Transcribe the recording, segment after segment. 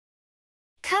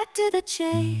Cut to the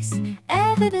chase,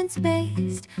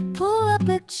 evidence-based. Pull up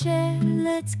a chair,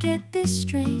 let's get this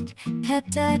straight.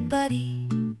 Peptide buddy,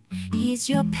 he's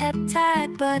your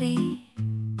peptide buddy.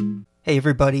 Hey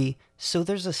everybody, so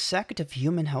there's a sect of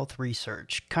human health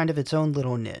research, kind of its own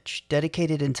little niche,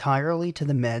 dedicated entirely to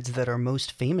the meds that are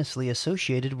most famously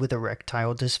associated with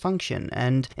erectile dysfunction,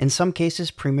 and in some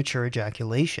cases premature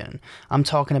ejaculation. I'm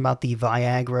talking about the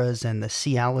Viagras and the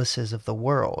Cialises of the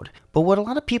world. But what a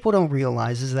lot of people don't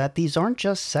realize is that these aren't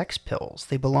just sex pills.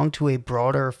 They belong to a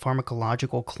broader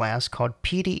pharmacological class called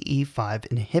PDE5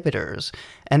 inhibitors,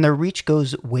 and their reach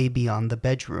goes way beyond the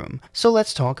bedroom. So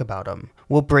let's talk about them.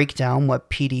 We'll break down what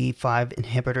PDE5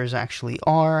 inhibitors actually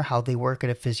are, how they work at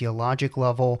a physiologic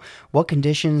level, what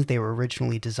conditions they were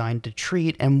originally designed to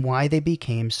treat, and why they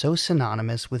became so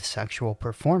synonymous with sexual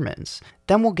performance.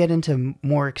 Then we'll get into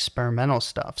more experimental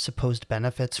stuff, supposed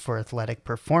benefits for athletic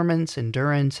performance,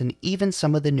 endurance, and even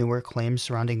some of the newer claims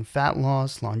surrounding fat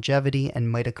loss, longevity, and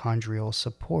mitochondrial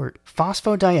support.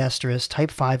 Phosphodiesterase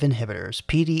type 5 inhibitors,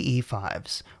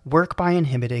 PDE5s, work by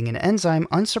inhibiting an enzyme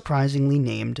unsurprisingly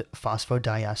named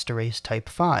phosphodiesterase type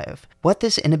 5. What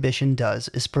this inhibition does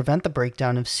is prevent the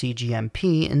breakdown of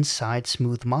cGMP inside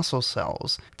smooth muscle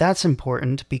cells. That's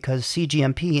important because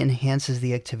cGMP enhances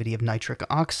the activity of nitric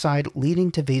oxide, leading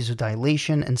to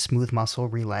vasodilation and smooth muscle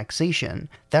relaxation.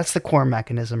 That's the core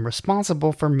mechanism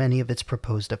responsible for many of its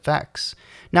proposed effects.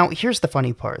 Now, here's the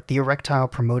funny part. The erectile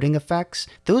promoting effects,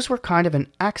 those were kind of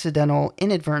an accidental,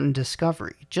 inadvertent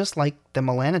discovery. Just like the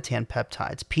melanotan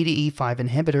peptides, PDE5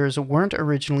 inhibitors weren't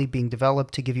originally being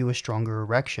developed to give you a stronger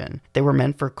erection. They were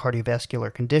meant for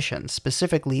cardiovascular conditions.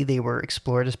 Specifically, they were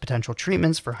explored as potential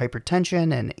treatments for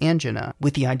hypertension and angina,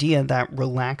 with the idea that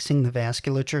relaxing the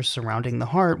vasculature surrounding the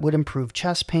heart would improve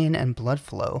chest pain and blood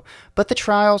flow. But the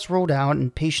trials rolled out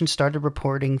and patients started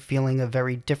reporting feeling a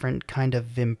very different kind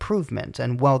of improvement,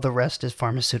 and well, the rest is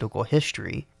pharmaceutical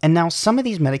history. And now some of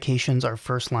these medications are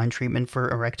first-line treatment for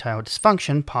erectile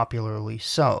dysfunction, popularly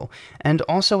so, and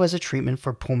also as a treatment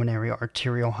for pulmonary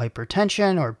arterial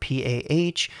hypertension, or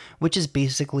PAH, which is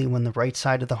basically when the right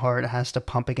side of the heart has to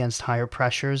pump against higher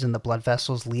pressures in the blood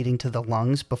vessels leading to the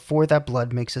lungs before that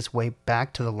blood makes its way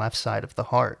back to the left side of the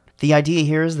heart. The idea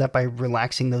here is that by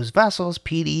relaxing those vessels,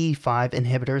 PDE5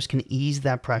 inhibitors can ease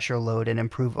that pressure load and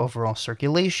improve overall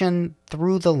circulation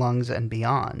through the lungs and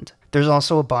beyond. There's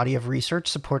also a body of research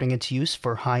supporting its use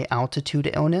for high-altitude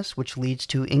illness, which leads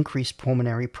to increased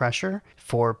pulmonary pressure,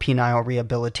 for penile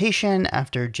rehabilitation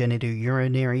after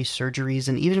genitourinary surgeries,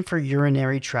 and even for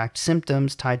urinary tract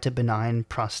symptoms tied to benign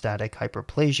prostatic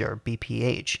hyperplasia, or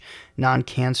BPH,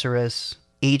 non-cancerous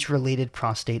age-related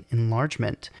prostate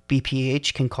enlargement.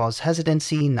 BPH can cause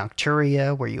hesitancy,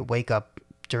 nocturia, where you wake up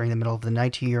during the middle of the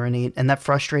night to urinate, and that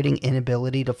frustrating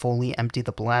inability to fully empty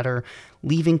the bladder,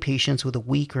 leaving patients with a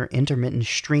weak or intermittent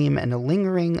stream and a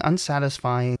lingering,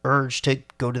 unsatisfying urge to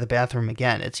go to the bathroom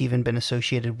again. It's even been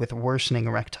associated with worsening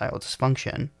erectile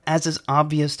dysfunction. As is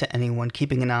obvious to anyone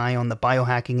keeping an eye on the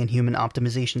biohacking and human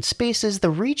optimization spaces, the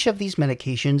reach of these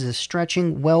medications is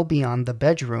stretching well beyond the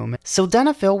bedroom.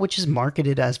 Sildenafil, which is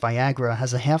marketed as Viagra,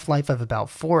 has a half-life of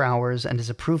about 4 hours and is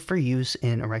approved for use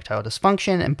in erectile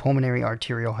dysfunction and pulmonary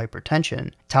arterial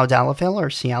hypertension. Tadalafil, or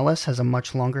Cialis, has a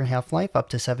much longer half-life, up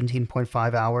to 17.5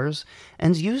 hours,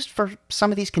 and is used for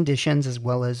some of these conditions as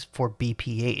well as for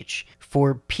BPH.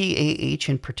 For PAH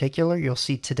in particular, you'll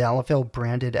see tadalafil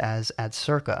branded as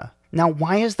Adcirca. Now,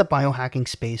 why is the biohacking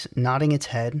space nodding its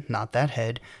head, not that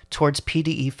head, towards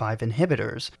PDE5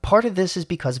 inhibitors? Part of this is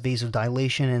because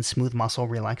vasodilation and smooth muscle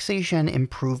relaxation,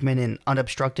 improvement in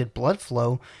unobstructed blood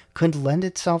flow, could lend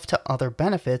itself to other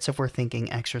benefits if we're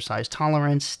thinking exercise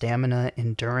tolerance, stamina,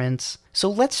 endurance. So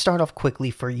let's start off quickly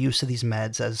for use of these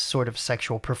meds as sort of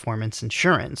sexual performance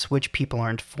insurance, which people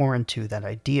aren't foreign to that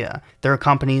idea. There are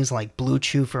companies like Blue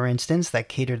Chew, for instance, that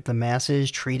cater to the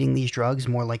masses, treating these drugs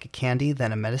more like a candy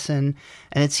than a medicine,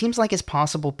 and it seems like it's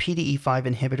possible PDE5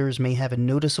 inhibitors may have a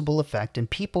noticeable effect in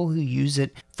people who use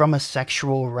it from a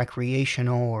sexual,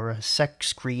 recreational, or a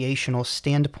sex-creational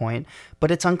standpoint,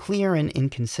 but it's unclear and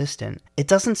inconsistent. It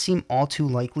doesn't seem all too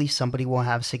likely somebody will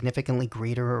have significantly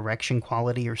greater erection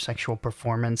quality or sexual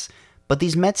performance, but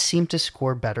these meds seem to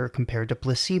score better compared to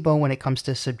placebo when it comes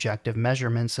to subjective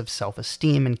measurements of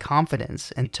self-esteem and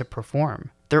confidence and to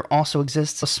perform. There also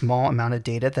exists a small amount of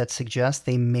data that suggests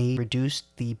they may reduce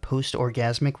the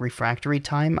post-orgasmic refractory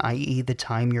time, i.e. the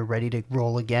time you're ready to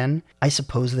roll again. I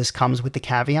suppose this comes with the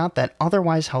caveat that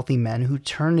otherwise healthy men who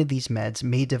turn to these meds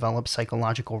may develop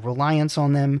psychological reliance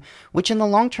on them, which in the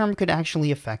long term could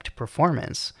actually affect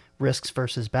performance. Risks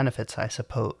versus benefits, I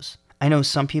suppose. I know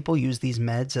some people use these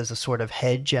meds as a sort of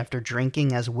hedge after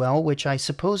drinking as well, which I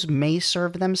suppose may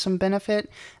serve them some benefit,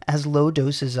 as low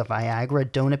doses of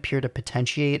Viagra don't appear to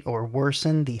potentiate or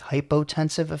worsen the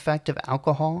hypotensive effect of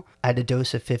alcohol at a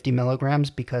dose of 50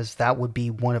 milligrams, because that would be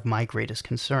one of my greatest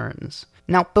concerns.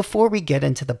 Now, before we get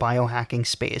into the biohacking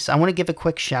space, I want to give a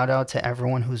quick shout out to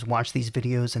everyone who's watched these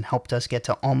videos and helped us get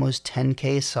to almost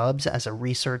 10K subs as a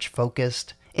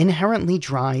research-focused, inherently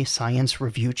dry science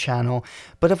review channel.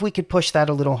 But if we could push that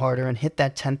a little harder and hit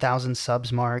that 10,000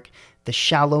 subs mark, the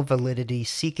shallow validity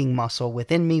seeking muscle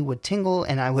within me would tingle,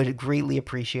 and I would greatly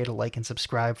appreciate a like and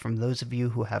subscribe from those of you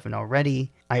who haven't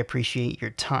already. I appreciate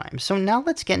your time. So now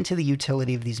let's get into the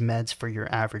utility of these meds for your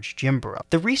average gym bro.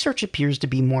 The research appears to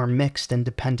be more mixed and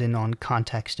dependent on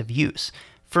context of use.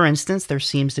 For instance, there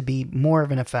seems to be more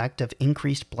of an effect of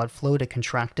increased blood flow to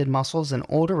contracted muscles in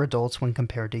older adults when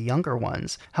compared to younger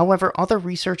ones. However, other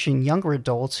research in younger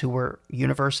adults who were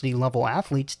university-level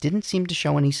athletes didn't seem to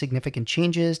show any significant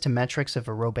changes to metrics of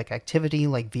aerobic activity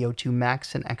like VO2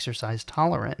 max and exercise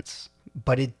tolerance.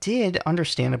 But it did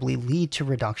understandably lead to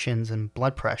reductions in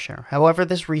blood pressure. However,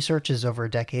 this research is over a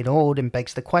decade old and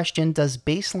begs the question, does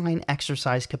baseline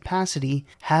exercise capacity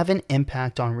have an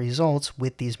impact on results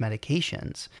with these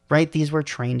medications? Right, these were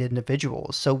trained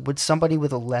individuals, so would somebody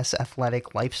with a less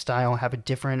athletic lifestyle have a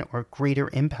different or greater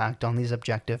impact on these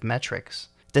objective metrics?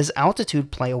 Does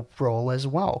altitude play a role as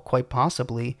well? Quite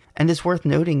possibly. And it's worth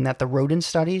noting that the rodent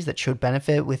studies that showed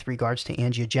benefit with regards to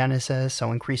angiogenesis,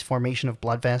 so increased formation of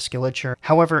blood vasculature.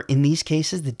 However, in these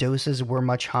cases, the doses were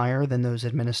much higher than those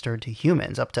administered to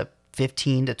humans, up to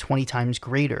 15 to 20 times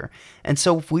greater. And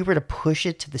so if we were to push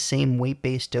it to the same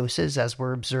weight-based doses as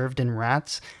were observed in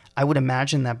rats, I would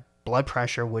imagine that blood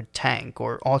pressure would tank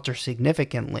or alter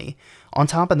significantly. On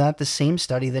top of that, the same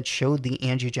study that showed the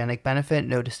angiogenic benefit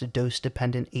noticed a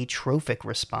dose-dependent atrophic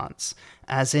response,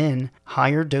 as in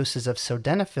higher doses of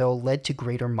sildenafil led to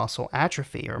greater muscle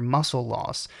atrophy or muscle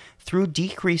loss through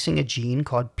decreasing a gene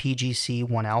called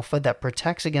PGC1 alpha that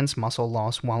protects against muscle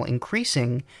loss while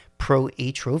increasing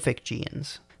pro-atrophic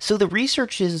genes. So the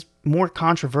research is more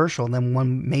controversial than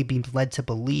one may be led to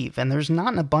believe, and there's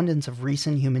not an abundance of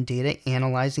recent human data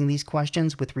analyzing these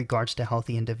questions with regards to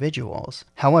healthy individuals.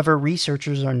 However,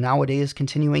 researchers are nowadays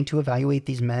continuing to evaluate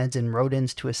these meds in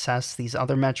rodents to assess these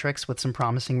other metrics with some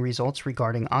promising results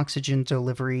regarding oxygen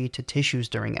delivery to tissues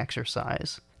during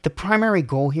exercise. The primary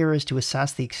goal here is to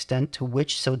assess the extent to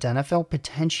which sildenafil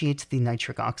potentiates the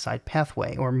nitric oxide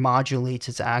pathway or modulates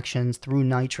its actions through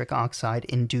nitric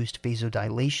oxide-induced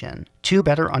vasodilation to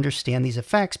better understand these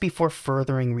effects before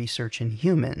furthering research in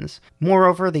humans.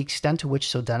 Moreover, the extent to which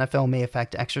sildenafil may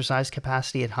affect exercise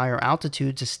capacity at higher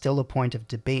altitudes is still a point of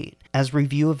debate, as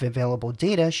review of available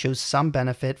data shows some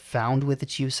benefit found with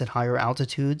its use at higher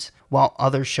altitudes, while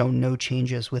others show no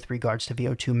changes with regards to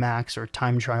VO2 max or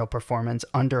time trial performance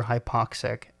under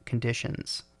hypoxic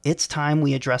conditions. It's time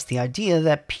we address the idea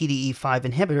that PDE5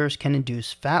 inhibitors can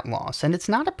induce fat loss, and it's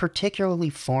not a particularly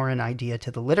foreign idea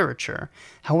to the literature,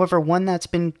 however one that's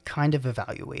been kind of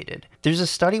evaluated. There's a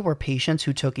study where patients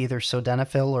who took either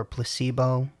sildenafil or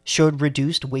placebo showed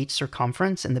reduced waist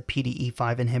circumference in the PDE5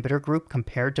 inhibitor group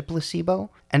compared to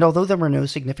placebo, and although there were no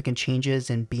significant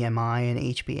changes in BMI and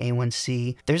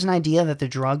HbA1c, there's an idea that the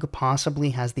drug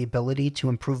possibly has the ability to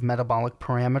improve metabolic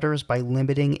parameters by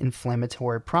limiting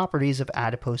inflammatory properties of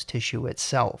adipose tissue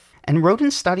itself. And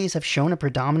rodent studies have shown a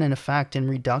predominant effect in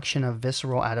reduction of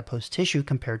visceral adipose tissue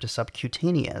compared to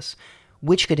subcutaneous,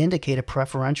 which could indicate a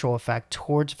preferential effect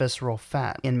towards visceral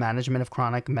fat in management of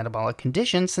chronic metabolic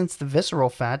conditions, since the visceral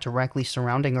fat directly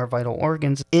surrounding our vital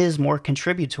organs is more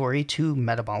contributory to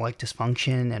metabolic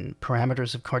dysfunction and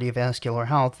parameters of cardiovascular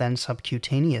health than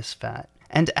subcutaneous fat.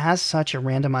 And as such, a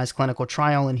randomized clinical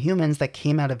trial in humans that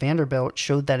came out of Vanderbilt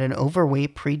showed that in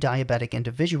overweight pre-diabetic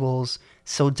individuals,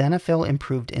 sildenafil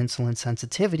improved insulin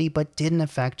sensitivity but didn't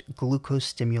affect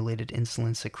glucose-stimulated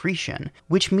insulin secretion,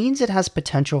 which means it has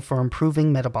potential for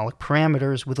improving metabolic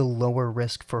parameters with a lower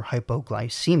risk for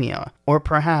hypoglycemia, or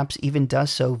perhaps even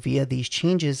does so via these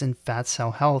changes in fat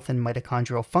cell health and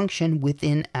mitochondrial function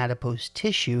within adipose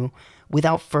tissue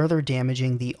without further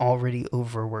damaging the already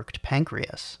overworked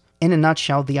pancreas. In a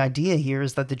nutshell, the idea here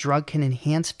is that the drug can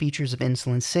enhance features of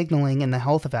insulin signaling and the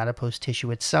health of adipose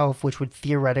tissue itself, which would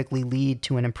theoretically lead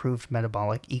to an improved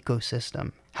metabolic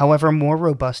ecosystem. However, more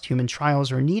robust human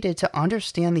trials are needed to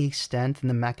understand the extent and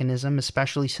the mechanism,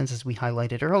 especially since, as we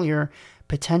highlighted earlier,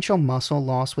 potential muscle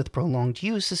loss with prolonged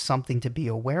use is something to be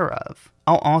aware of.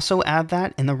 I'll also add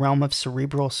that in the realm of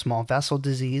cerebral small vessel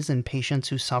disease in patients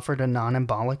who suffered a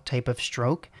non-embolic type of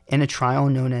stroke, in a trial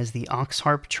known as the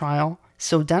OXHARP trial,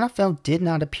 sildenafil did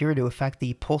not appear to affect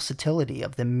the pulsatility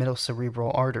of the middle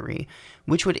cerebral artery,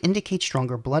 which would indicate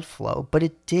stronger blood flow, but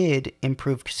it did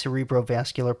improve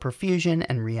cerebrovascular perfusion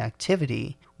and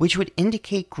reactivity, which would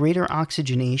indicate greater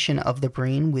oxygenation of the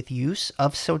brain with use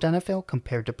of sildenafil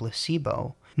compared to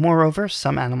placebo. Moreover,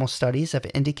 some animal studies have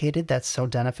indicated that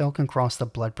sildenafil can cross the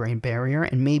blood-brain barrier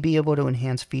and may be able to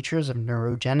enhance features of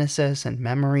neurogenesis and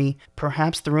memory,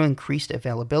 perhaps through increased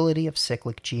availability of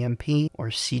cyclic GMP or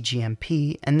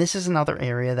cGMP, and this is another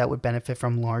area that would benefit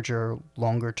from larger,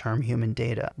 longer-term human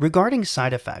data. Regarding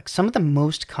side effects, some of the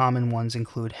most common ones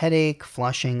include headache,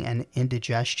 flushing, and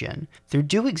indigestion. There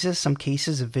do exist some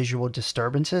cases of visual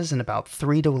disturbances in about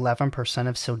 3 to 11%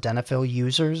 of sildenafil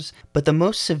users, but the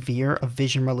most severe of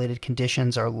vision-related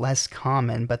conditions are less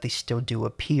common, but they still do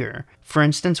appear. For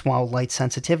instance, while light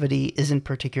sensitivity isn't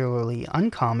particularly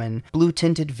uncommon,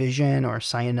 blue-tinted vision or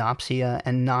cyanopsia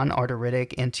and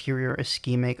non-arteritic anterior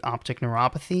ischemic optic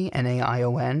neuropathy,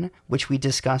 NAION, which we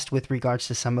discussed with regards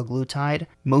to semaglutide,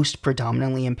 most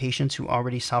predominantly in patients who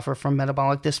already suffer from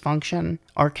metabolic dysfunction,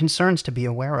 are concerns to be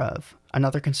aware of.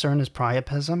 Another concern is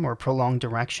priapism or prolonged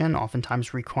erection,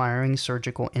 oftentimes requiring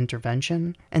surgical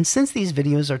intervention. And since these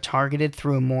videos are targeted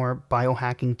through a more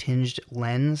biohacking tinged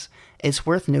lens, it's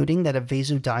worth noting that a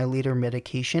vasodilator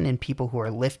medication in people who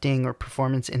are lifting or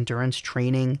performance endurance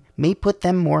training may put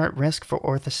them more at risk for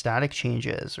orthostatic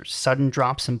changes or sudden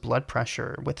drops in blood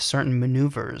pressure with certain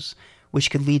maneuvers, which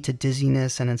could lead to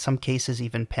dizziness and in some cases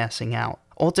even passing out.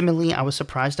 Ultimately, I was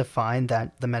surprised to find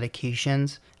that the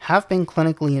medications have been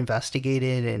clinically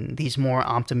investigated in these more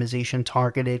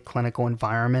optimization-targeted clinical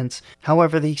environments.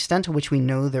 However, the extent to which we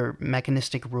know their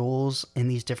mechanistic rules in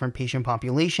these different patient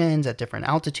populations at different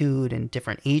altitude and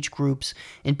different age groups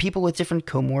in people with different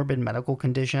comorbid medical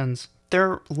conditions,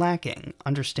 they're lacking,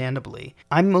 understandably.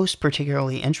 I'm most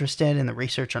particularly interested in the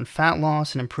research on fat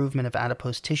loss and improvement of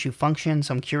adipose tissue function,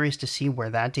 so I'm curious to see where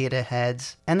that data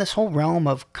heads. And this whole realm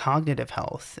of cognitive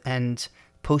health and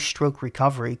post-stroke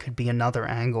recovery could be another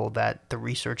angle that the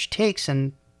research takes,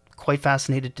 and quite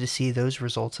fascinated to see those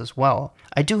results as well.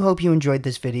 I do hope you enjoyed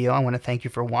this video. I want to thank you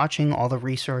for watching. All the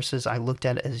resources I looked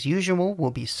at as usual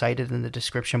will be cited in the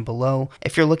description below.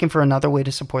 If you're looking for another way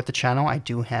to support the channel, I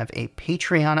do have a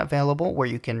Patreon available where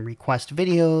you can request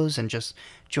videos and just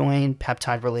join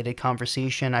peptide related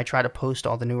conversation. I try to post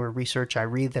all the newer research I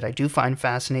read that I do find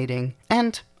fascinating,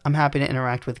 and I'm happy to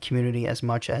interact with the community as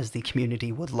much as the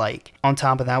community would like. On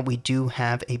top of that, we do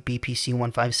have a BPC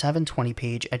 157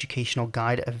 20-page educational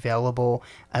guide available,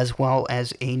 as well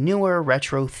as a newer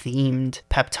retro-themed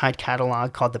peptide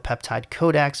catalog called the Peptide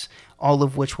Codex, all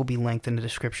of which will be linked in the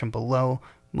description below.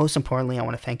 Most importantly, I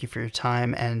want to thank you for your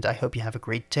time, and I hope you have a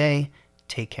great day.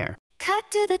 Take care.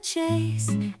 Cut to the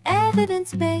chase,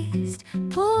 evidence-based.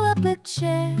 Pull up a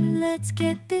chair, let's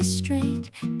get this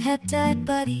straight. Peptide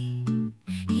buddy,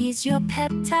 he's your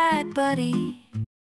peptide buddy.